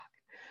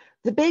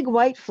The big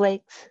white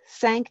flakes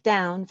sank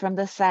down from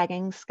the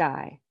sagging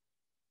sky.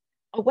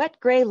 A wet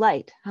gray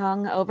light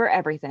hung over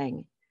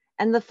everything,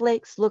 and the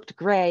flakes looked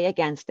gray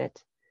against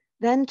it,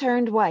 then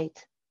turned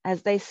white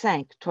as they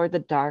sank toward the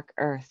dark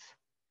earth.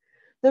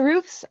 The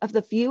roofs of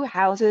the few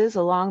houses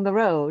along the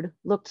road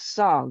looked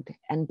sogged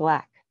and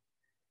black.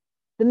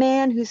 The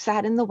man who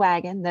sat in the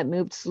wagon that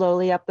moved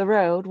slowly up the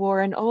road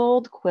wore an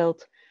old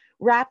quilt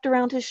wrapped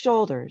around his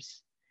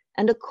shoulders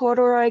and a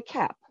corduroy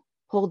cap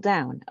pulled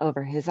down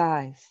over his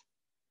eyes.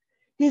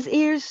 His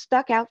ears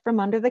stuck out from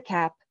under the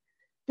cap,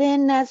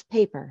 thin as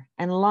paper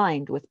and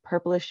lined with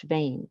purplish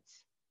veins.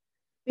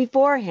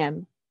 Before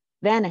him,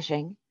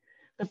 vanishing,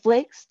 the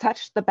flakes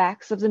touched the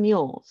backs of the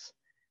mules,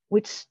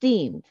 which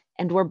steamed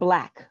and were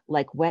black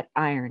like wet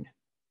iron.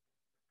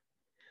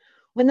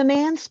 When the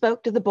man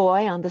spoke to the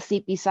boy on the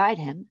seat beside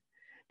him,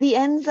 the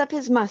ends of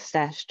his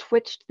mustache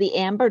twitched the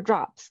amber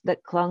drops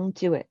that clung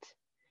to it.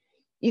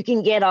 "You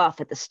can get off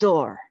at the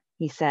store,"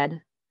 he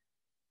said.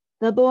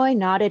 The boy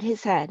nodded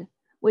his head,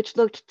 which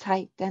looked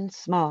tight and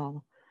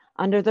small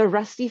under the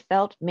rusty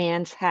felt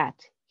man's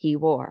hat he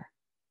wore.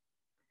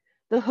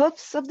 The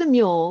hoofs of the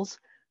mules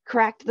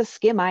cracked the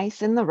skim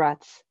ice in the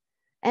ruts,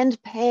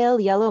 and pale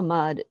yellow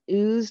mud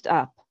oozed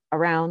up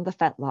around the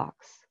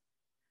fetlocks.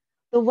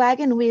 The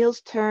wagon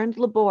wheels turned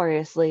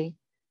laboriously,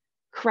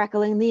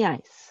 crackling the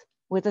ice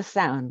with a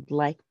sound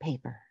like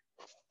paper.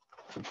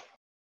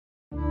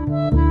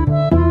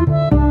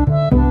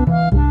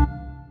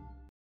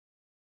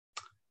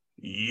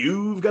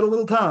 You've got a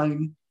little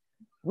time.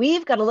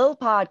 We've got a little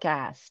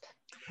podcast.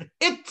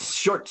 It's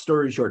Short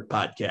Story Short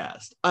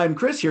Podcast. I'm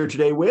Chris here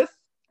today with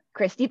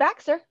Christy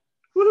Baxter.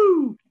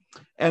 Woohoo!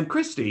 And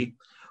Christy,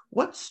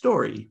 what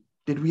story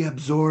did we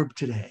absorb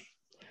today?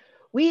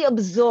 We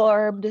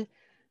absorbed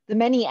the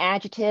many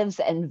adjectives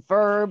and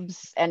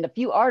verbs and a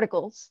few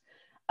articles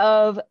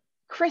of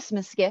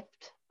Christmas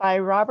Gift by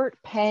Robert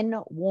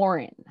Penn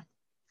Warren.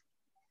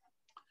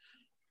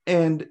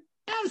 And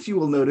as you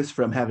will notice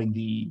from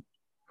having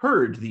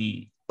heard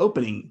the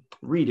opening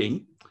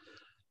reading,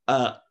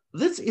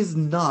 this is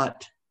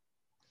not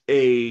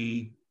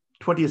a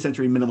 20th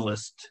century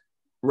minimalist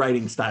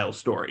writing style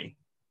story.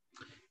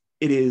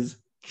 It is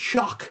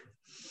chock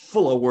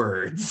full of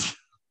words.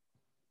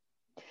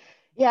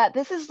 Yeah,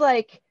 this is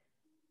like,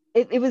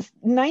 it was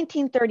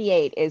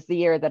 1938 is the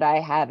year that I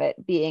have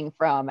it being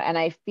from. And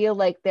I feel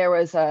like there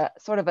was a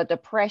sort of a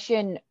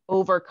depression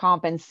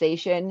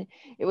overcompensation.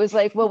 It was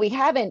like, well, we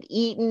haven't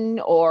eaten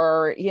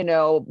or,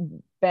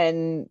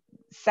 been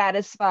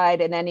satisfied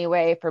in any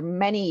way for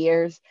many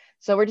years.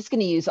 So we're just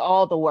going to use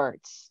all the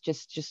words,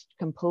 just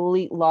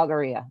complete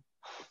logorrhea.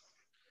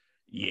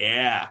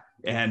 Yeah,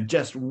 and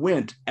just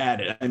went at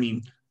it. I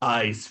mean,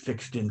 eyes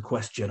fixed in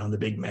question on the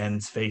big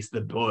man's face,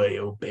 the boy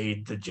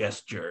obeyed the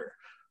gesture.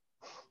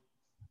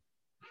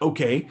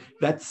 Okay,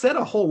 that said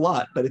a whole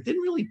lot, but it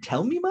didn't really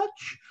tell me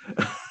much.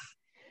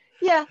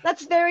 Yeah,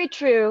 that's very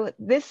true.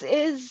 This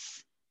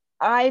is,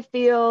 I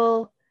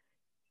feel,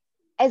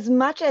 as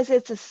much as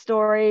it's a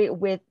story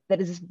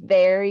that is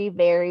very,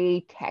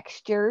 very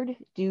textured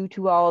due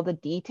to all the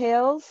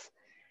details,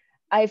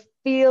 I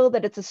feel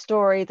that it's a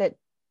story that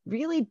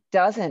really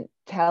doesn't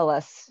tell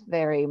us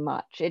very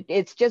much.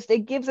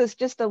 It gives us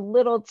just a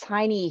little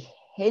tiny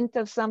hint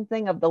of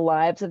something of the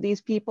lives of these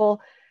people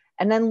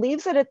and then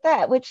leaves it at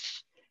that,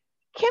 which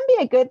can be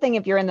a good thing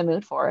if you're in the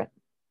mood for it.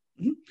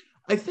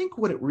 I think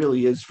what it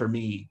really is for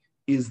me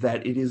is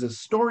that it is a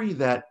story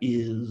that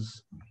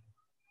is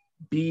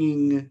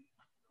being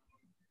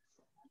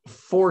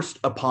forced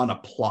upon a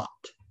plot.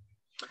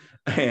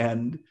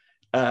 And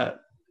I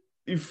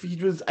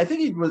think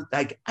it was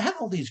like, I have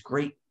all these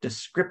great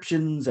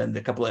descriptions and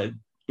a couple of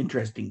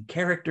interesting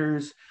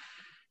characters.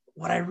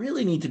 What I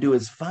really need to do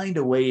is find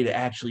a way to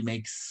actually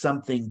make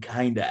something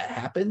kind of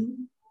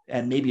happen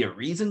and maybe a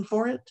reason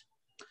for it.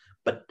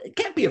 But it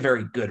can't be a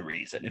very good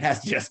reason. It has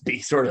to just be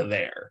sort of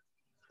there.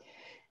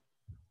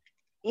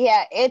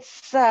 Yeah,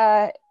 it's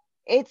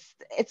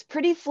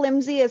pretty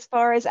flimsy as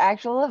far as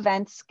actual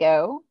events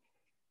go.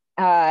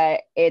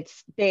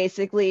 It's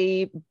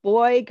basically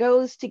boy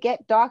goes to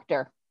get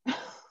doctor.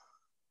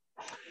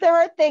 There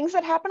are things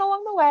that happen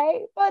along the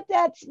way, but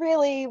that's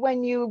really,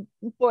 when you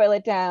boil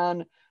it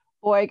down,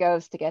 boy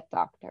goes to get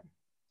doctor.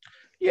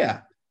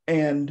 Yeah,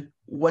 and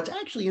what's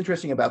actually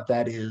interesting about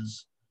that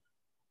is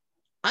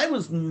I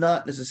was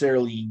not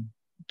necessarily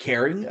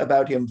caring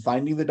about him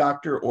finding the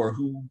doctor or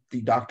who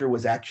the doctor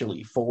was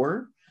actually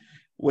for,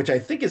 which I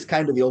think is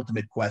kind of the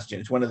ultimate question.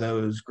 It's one of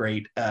those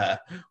great,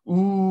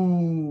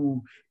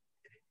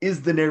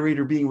 is the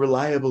narrator being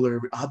reliable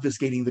or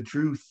obfuscating the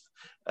truth?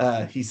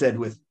 He said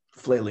with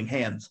flailing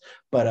hands.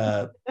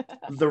 But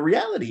the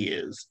reality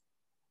is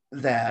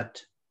that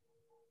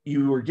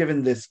you were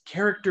given this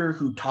character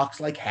who talks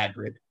like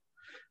Hagrid,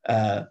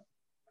 and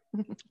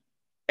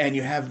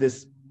you have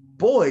this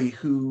boy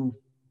who,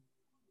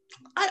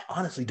 I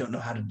honestly don't know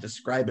how to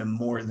describe him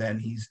more than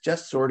he's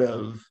just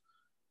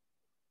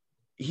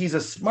he's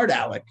a smart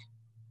aleck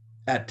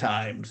at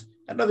times,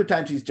 and other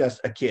times he's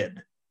just a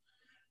kid.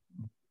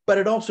 but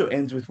it also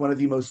ends with one of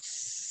the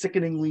most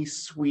sickeningly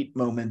sweet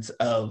moments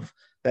of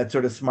that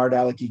sort of smart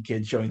alecky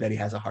kid showing that he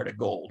has a heart of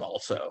gold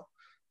also.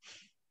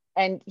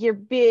 And you're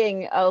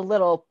being a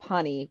little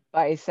punny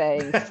by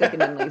saying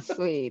sickeningly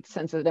sweet,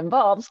 since it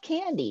involves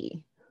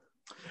candy.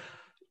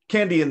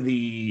 Candy in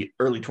the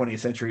early 20th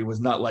century was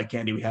not like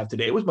candy we have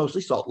today. It was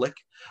mostly salt lick.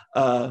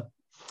 Yeah,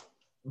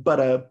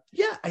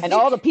 I think...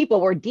 all the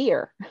people were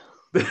deer.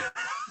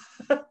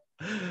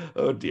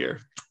 Oh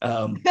dear.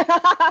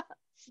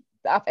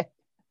 Stop it.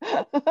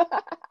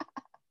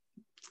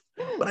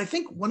 But I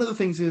think one of the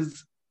things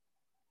is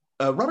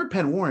Robert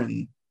Penn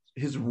Warren,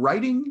 his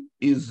writing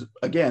is,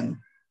 again,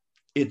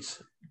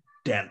 it's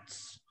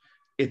dense,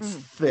 it's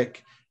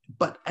thick,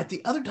 but at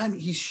the other time,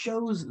 he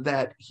shows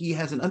that he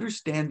has an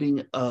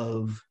understanding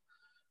of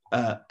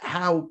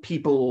how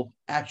people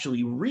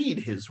actually read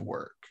his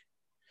work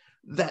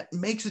that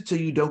makes it so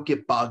you don't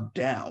get bogged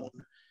down.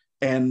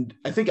 And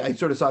I think I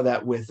sort of saw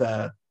that with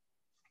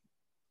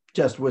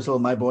Just Whistle,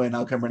 My Boy, and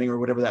I'll Come Running, or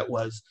whatever that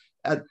was.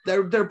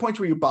 There are points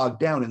where you bog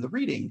down in the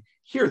reading.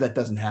 Here, that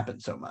doesn't happen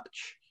so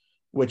much,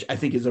 which I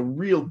think is a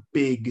real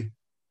big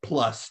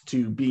plus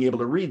to being able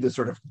to read this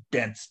sort of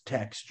dense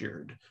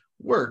textured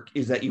work,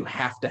 is that you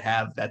have to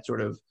have that sort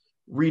of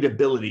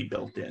readability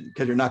built in,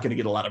 because you're not going to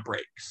get a lot of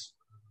breaks.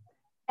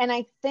 And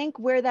I think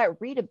where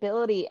that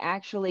readability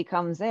actually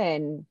comes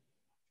in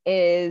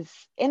is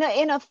in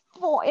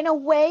a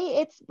way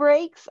it's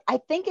breaks. I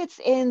think it's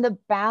in the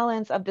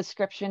balance of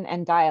description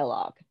and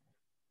dialogue.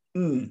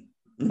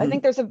 I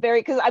think there's a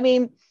because I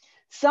mean,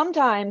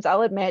 sometimes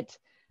I'll admit,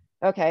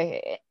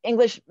 okay,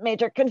 English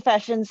major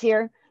confessions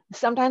here.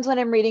 Sometimes when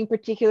I'm reading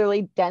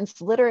particularly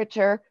dense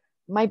literature,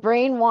 my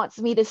brain wants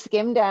me to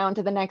skim down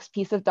to the next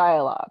piece of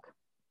dialogue.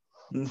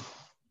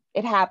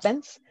 It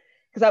happens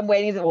because I'm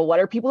waiting to, well, what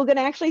are people going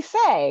to actually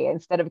say,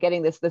 instead of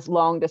getting this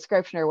long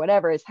description or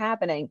whatever is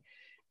happening.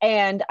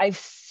 And I've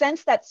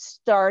sensed that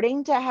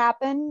starting to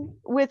happen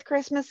with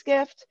Christmas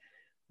Gift,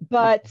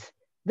 but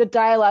the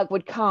dialogue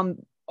would come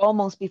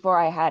almost before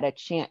I had a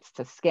chance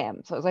to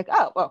skim. So I was like,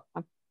 oh, well,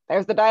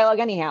 there's the dialogue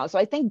anyhow. So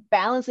I think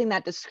balancing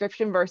that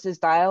description versus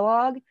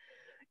dialogue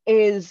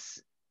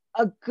is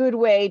a good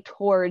way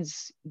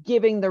towards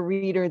giving the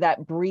reader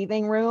that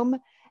breathing room,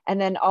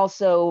 and then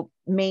also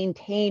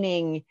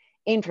maintaining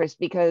interest,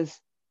 because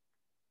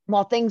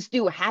while things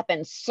do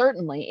happen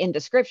certainly in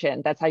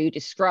description, that's how you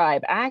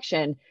describe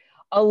action,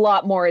 a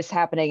lot more is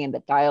happening in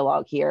the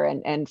dialogue here.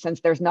 And since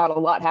there's not a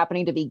lot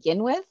happening to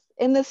begin with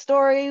in this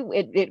story,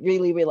 it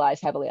really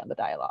relies heavily on the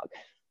dialogue.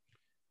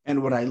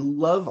 And what I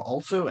love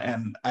also,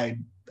 and I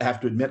have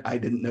to admit, I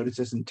didn't notice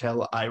this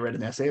until I read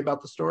an essay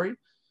about the story,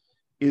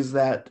 is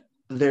that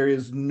there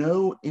is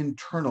no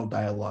internal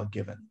dialogue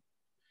given.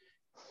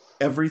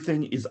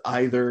 Everything is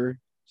either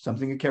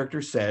something a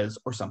character says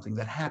or something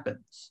that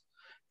happens.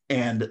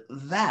 And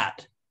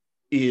that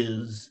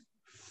is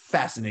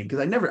fascinating,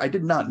 because I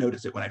did not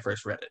notice it when I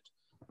first read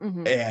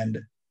it. And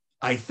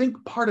I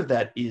think part of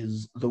that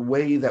is the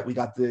way that we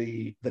got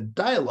the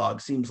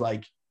dialogue seems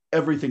like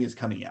everything is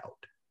coming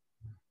out.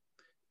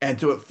 And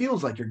so it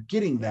feels like you're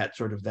getting that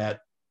sort of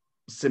that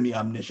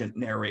semi-omniscient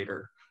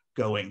narrator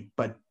going,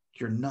 but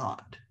you're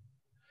not.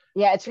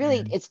 Yeah, it's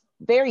really, it's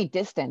very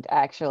distant,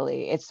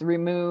 actually. It's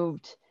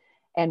removed,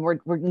 and we're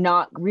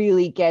not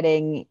really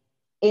getting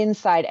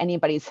inside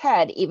anybody's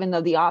head, even though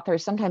the author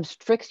sometimes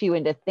tricks you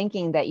into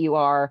thinking that you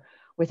are,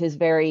 with his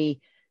very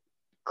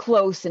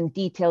close and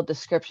detailed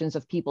descriptions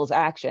of people's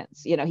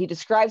actions. You know, he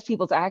describes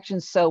people's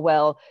actions so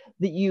well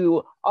that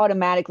you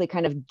automatically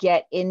kind of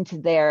get into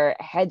their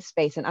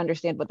headspace and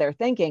understand what they're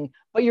thinking,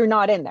 but you're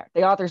not in there.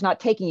 The author's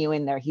not taking you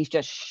in there. He's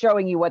just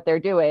showing you what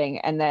they're doing,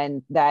 and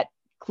then that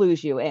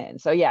clues you in.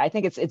 So yeah, I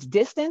think it's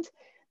distant.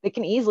 It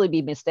can easily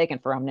be mistaken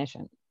for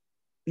omniscient.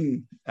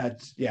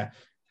 That's, yeah.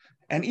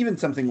 And even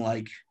something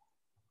like,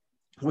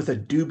 with a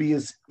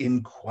dubious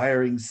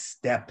inquiring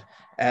step,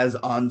 as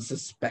on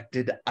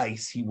suspected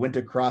ice, he went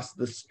across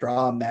the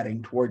straw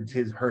matting towards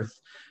his hearth.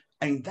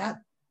 I mean, that,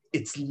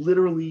 it's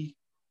literally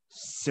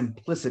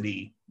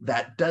simplicity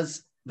that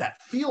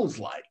feels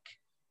like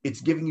it's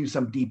giving you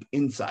some deep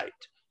insight.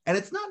 And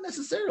it's not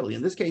necessarily,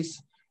 in this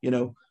case, you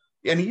know,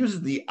 and he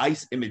uses the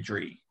ice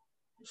imagery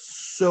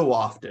so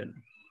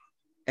often.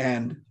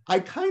 And I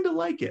kind of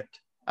like it.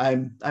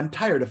 I'm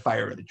tired of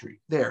fire imagery.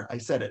 There, I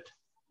said it.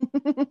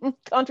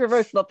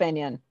 Controversial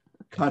opinion.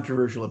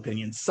 Controversial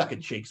opinion. Suck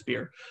it,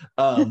 Shakespeare.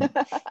 But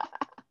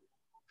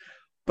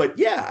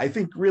yeah, I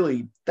think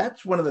really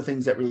that's one of the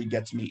things that really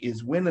gets me,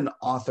 is when an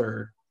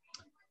author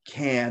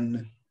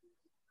can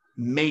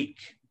make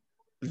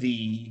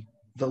the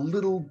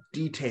little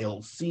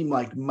details seem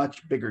like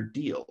much bigger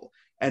deal.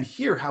 And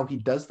here, how he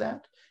does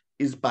that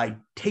is by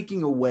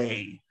taking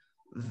away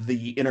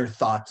the inner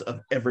thoughts of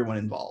everyone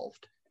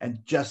involved and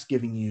just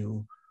giving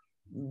you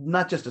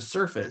not just a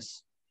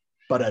surface,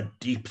 but a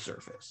deep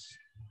surface.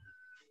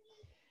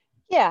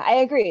 Yeah, I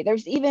agree.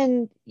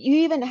 You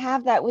even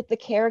have that with the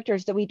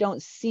characters that we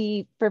don't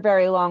see for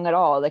very long at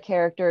all. The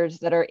characters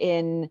that are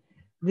in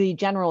the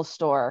general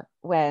store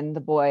when the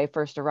boy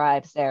first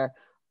arrives there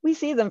we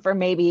see them for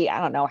maybe, I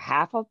don't know,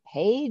 half a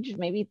page,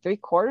 maybe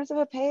 3/4 of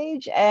a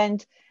page,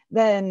 and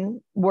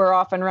then we're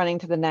off and running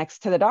to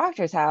the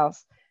doctor's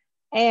house.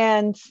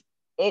 And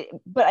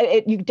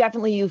you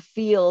definitely, you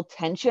feel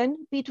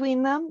tension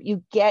between them.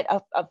 You get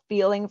a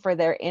feeling for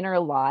their inner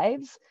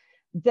lives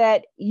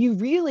that you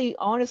really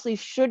honestly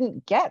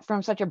shouldn't get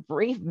from such a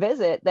brief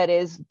visit that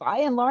is by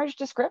and large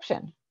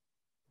description.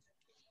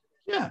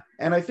 Yeah,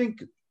 and I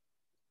think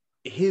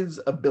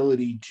his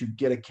ability to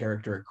get a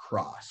character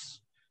across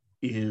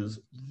is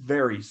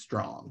very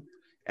strong.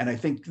 And I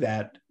think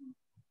that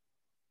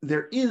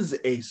there is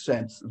a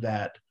sense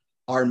that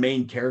our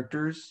main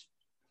characters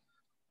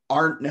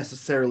aren't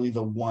necessarily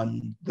the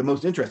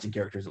most interesting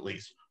characters at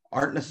least,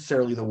 aren't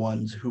necessarily the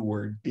ones who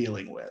we're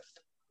dealing with.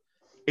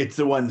 It's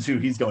the ones who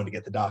he's going to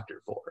get the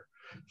doctor for.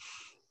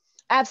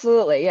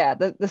 Absolutely, yeah.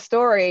 The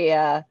story,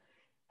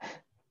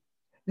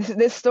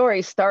 this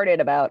story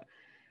started about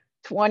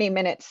 20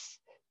 minutes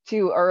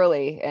too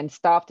early and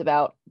stopped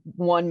about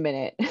 1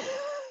 minute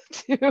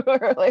too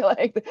early.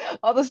 Like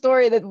all the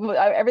story that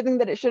everything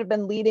that it should have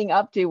been leading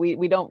up to,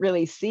 we don't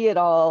really see it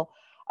all.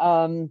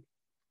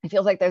 It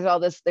feels like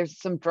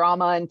there's some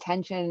drama and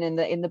tension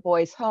in the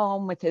boy's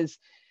home with his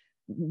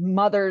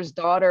mother's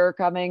daughter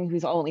coming,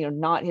 who's only,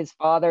 not his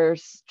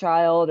father's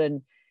child,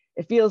 and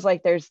it feels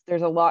like there's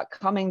a lot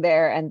coming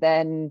there. And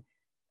then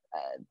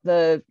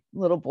the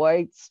little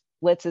boy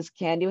splits his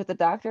candy with the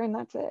doctor, and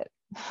that's it.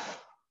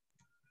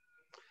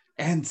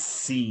 And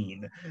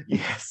scene.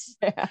 Yes.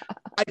 Yeah.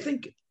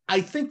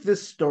 I think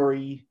this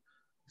story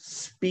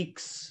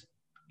speaks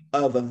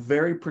of a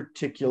very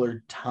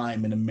particular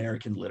time in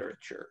American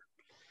literature.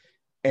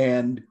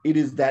 And it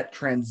is that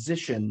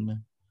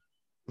transition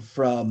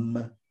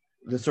from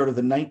the sort of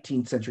the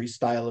 19th century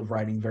style of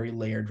writing, very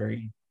layered,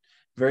 very,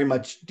 very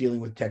much dealing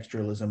with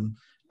textualism,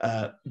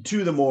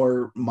 to the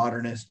more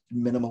modernist,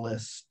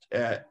 minimalist,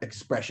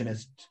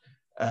 expressionist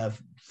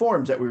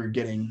forms that we were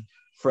getting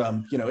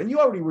from, and you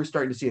already were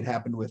starting to see it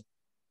happen with,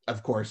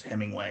 of course,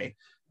 Hemingway,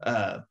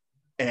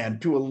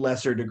 and to a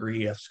lesser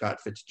degree, F.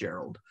 Scott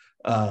Fitzgerald.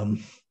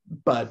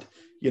 But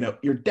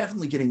you're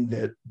definitely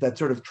getting that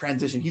sort of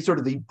transition. He's sort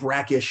of the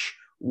brackish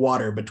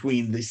water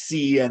between the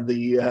sea and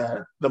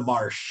the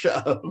marsh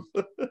of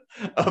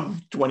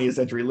 20th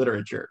century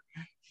literature.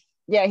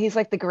 Yeah, he's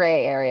like the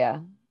gray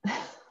area.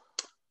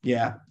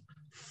 Yeah,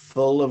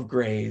 full of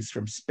grays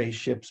from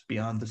spaceships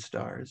beyond the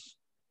stars.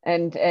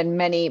 And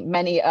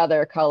many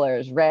other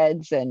colors,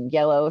 reds and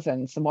yellows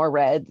and some more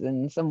reds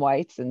and some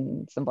whites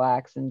and some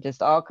blacks and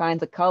just all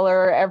kinds of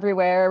color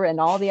everywhere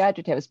and all the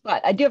adjectives.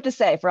 But I do have to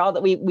say, for all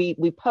that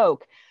we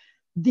poke,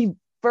 the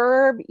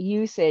verb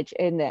usage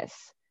in this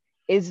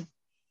is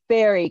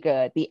very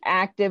good. The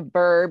active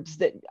verbs,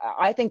 that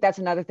I think that's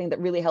another thing that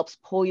really helps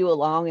pull you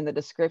along in the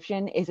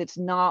description, is it's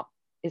not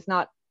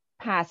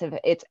passive,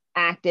 it's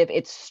active,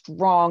 it's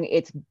strong,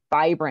 it's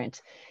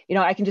vibrant.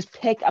 I can just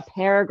pick a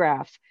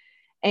paragraph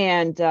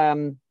and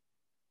well,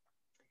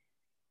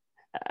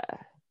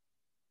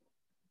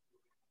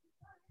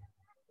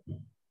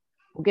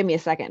 give me a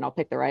second and I'll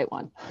pick the right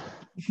one.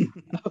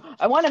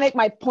 I want to make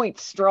my point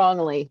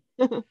strongly.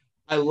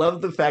 I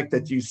love the fact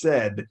that you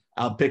said,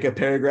 I'll pick a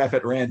paragraph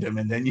at random,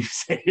 and then you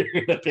say you're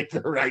going to pick the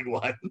right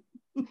one.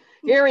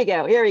 Here we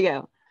go.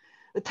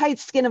 The tight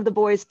skin of the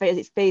boy's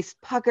face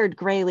puckered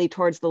grayly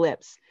towards the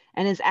lips,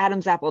 and his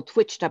Adam's apple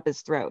twitched up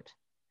his throat.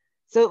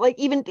 So like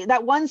even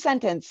that one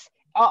sentence,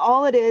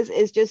 all it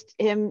is just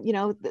him,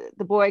 the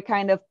boy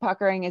kind of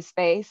puckering his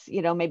face,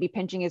 maybe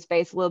pinching his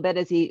face a little bit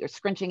or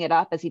scrunching it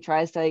up as he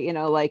tries to,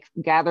 like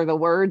gather the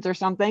words or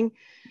something.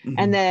 Mm-hmm.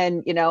 And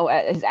then,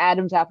 his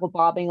Adam's apple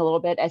bobbing a little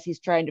bit as he's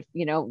trying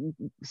to,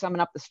 summon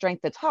up the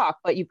strength to talk.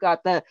 But you've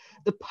got the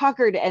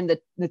puckered and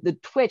the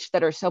twitch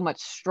that are so much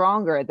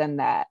stronger than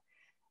that,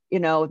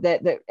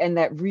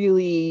 that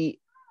really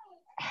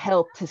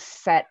help to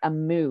set a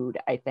mood,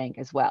 I think,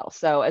 as well.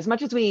 So as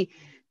much as we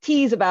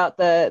tease about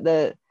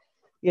the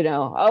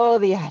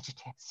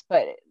adjectives,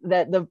 but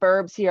the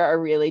verbs here are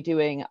really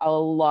doing a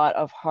lot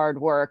of hard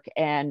work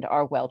and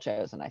are well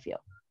chosen, I feel,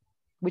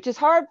 which is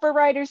hard for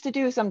writers to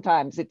do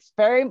sometimes. It's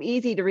very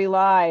easy to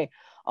rely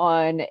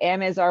on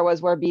am, is, are,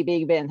 was, were, be,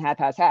 big, been, had,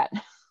 has, had.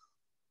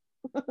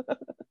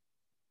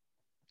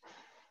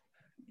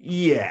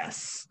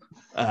 Yes.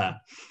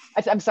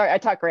 I'm sorry, I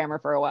taught grammar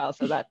for a while,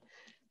 so that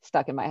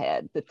stuck in my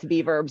head. The to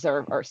be verbs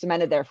are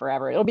cemented there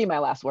forever. It'll be my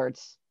last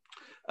words.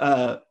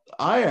 I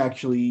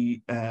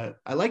actually,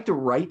 I like to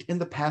write in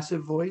the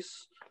passive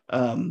voice,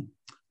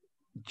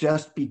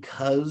 just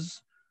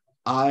because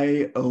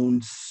I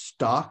own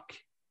stock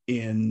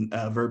in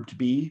verb to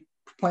be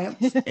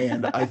plants.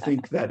 And I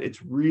think that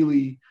it's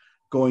really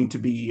going to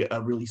be a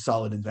really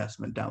solid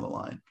investment down the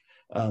line.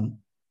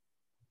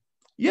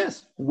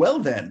 Yes, well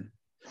then,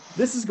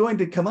 this is going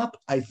to come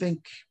up, I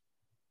think,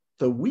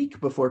 the week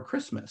before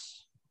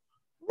Christmas.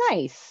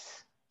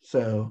 Nice.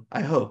 So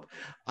I hope.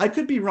 I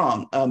could be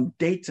wrong.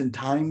 Dates and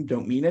time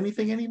don't mean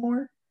anything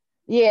anymore.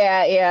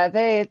 Yeah,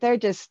 they're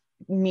just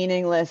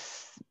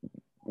meaningless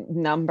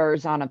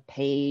numbers on a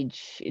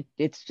page.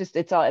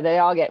 It's all, they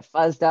all get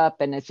fuzzed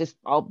up and it's just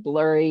all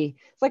blurry.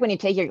 It's like when you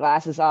take your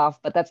glasses off,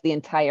 but that's the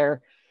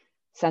entire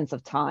sense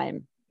of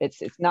time.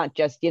 It's not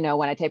just, you know,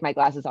 when I take my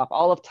glasses off.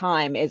 All of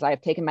time is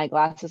I've taken my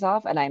glasses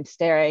off and I'm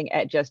staring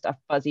at just a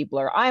fuzzy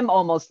blur. I'm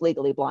almost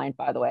legally blind,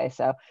 by the way.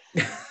 So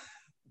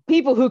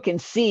people who can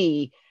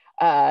see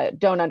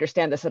don't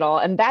understand this at all.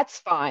 And that's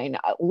fine.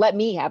 Let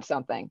me have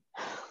something.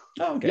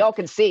 Oh, okay. Y'all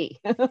can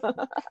see.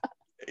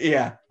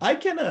 Yeah, I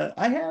can.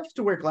 I have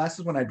to wear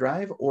glasses when I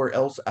drive, or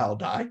else I'll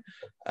die.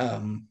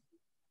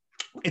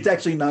 It's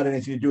actually not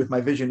anything to do with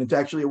my vision. It's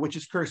actually a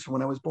witch's curse from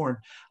when I was born.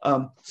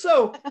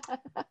 So,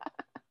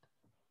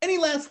 any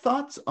last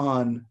thoughts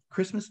on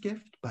Christmas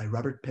Gift by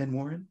Robert Penn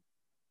Warren?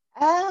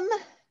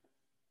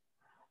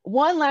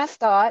 One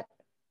last thought,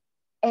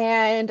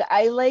 and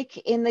I like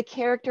in the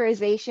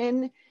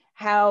characterization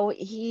how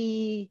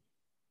it's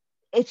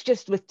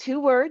just with two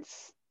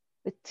words.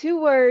 With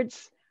two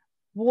words,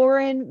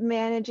 Warren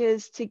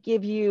manages to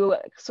give you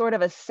sort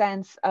of a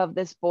sense of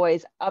this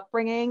boy's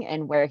upbringing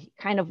and where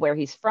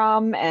he's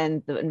from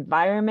and the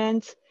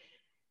environment.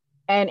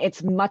 And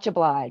it's much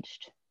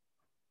obliged.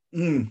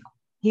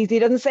 He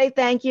doesn't say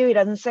thank you. He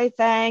doesn't say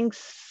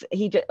thanks.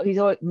 He's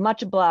always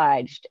much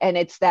obliged. And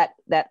it's that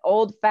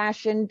old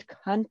fashioned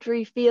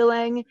country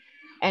feeling.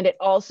 And it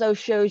also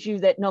shows you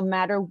that no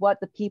matter what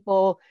the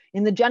people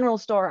in the general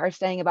store are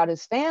saying about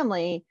his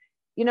family,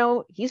 you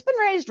know, he's been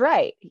raised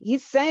right.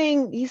 He's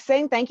saying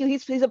thank you.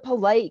 He's a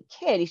polite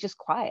kid. He's just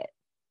quiet.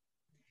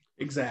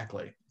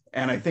 Exactly.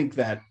 And I think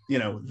that, you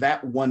know,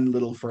 that one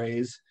little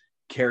phrase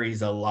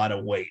carries a lot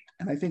of weight.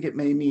 And I think it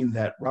may mean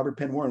that Robert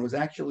Penn Warren was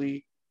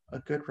actually a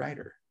good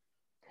writer.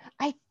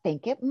 I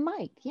think it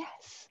might,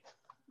 yes.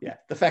 Yeah.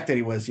 The fact that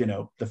he was, you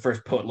know, the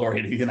first poet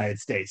laureate of the United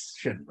States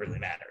shouldn't really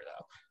matter,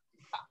 though.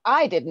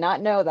 I did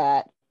not know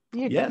that.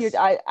 Yes.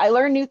 I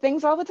learn new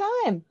things all the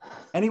time.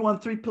 And he won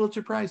 3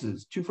 Pulitzer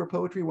Prizes, 2 for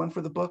poetry, 1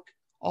 for the book,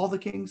 All the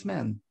King's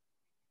Men.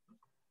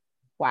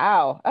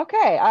 Wow.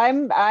 Okay.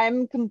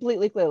 I'm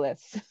completely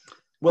clueless.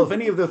 Well, if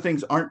any of those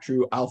things aren't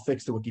true, I'll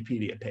fix the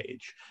Wikipedia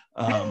page.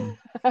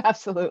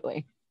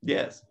 Absolutely.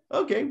 Yes.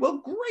 Okay. Well,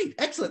 great.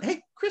 Excellent.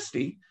 Hey,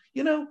 Christy,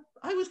 you know,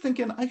 I was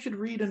thinking I should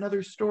read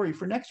another story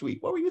for next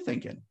week. What were you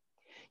thinking?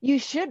 You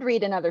should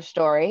read another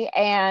story,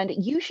 and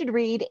you should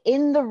read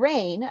In the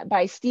Rain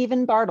by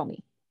Stephen Bartlemy.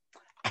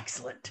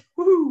 Excellent.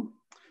 Woohoo.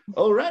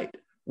 All right.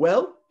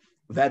 Well,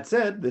 that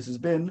said, this has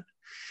been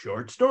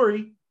Short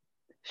Story.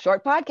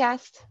 Short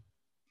podcast.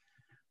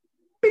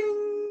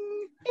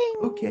 Bing. Bing.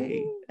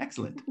 Okay.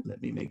 Excellent.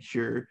 Let me make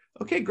sure.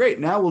 Okay, great.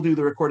 Now we'll do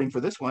the recording for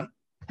this one.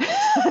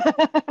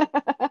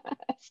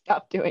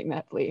 Stop doing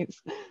that, please.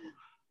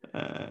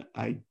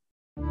 I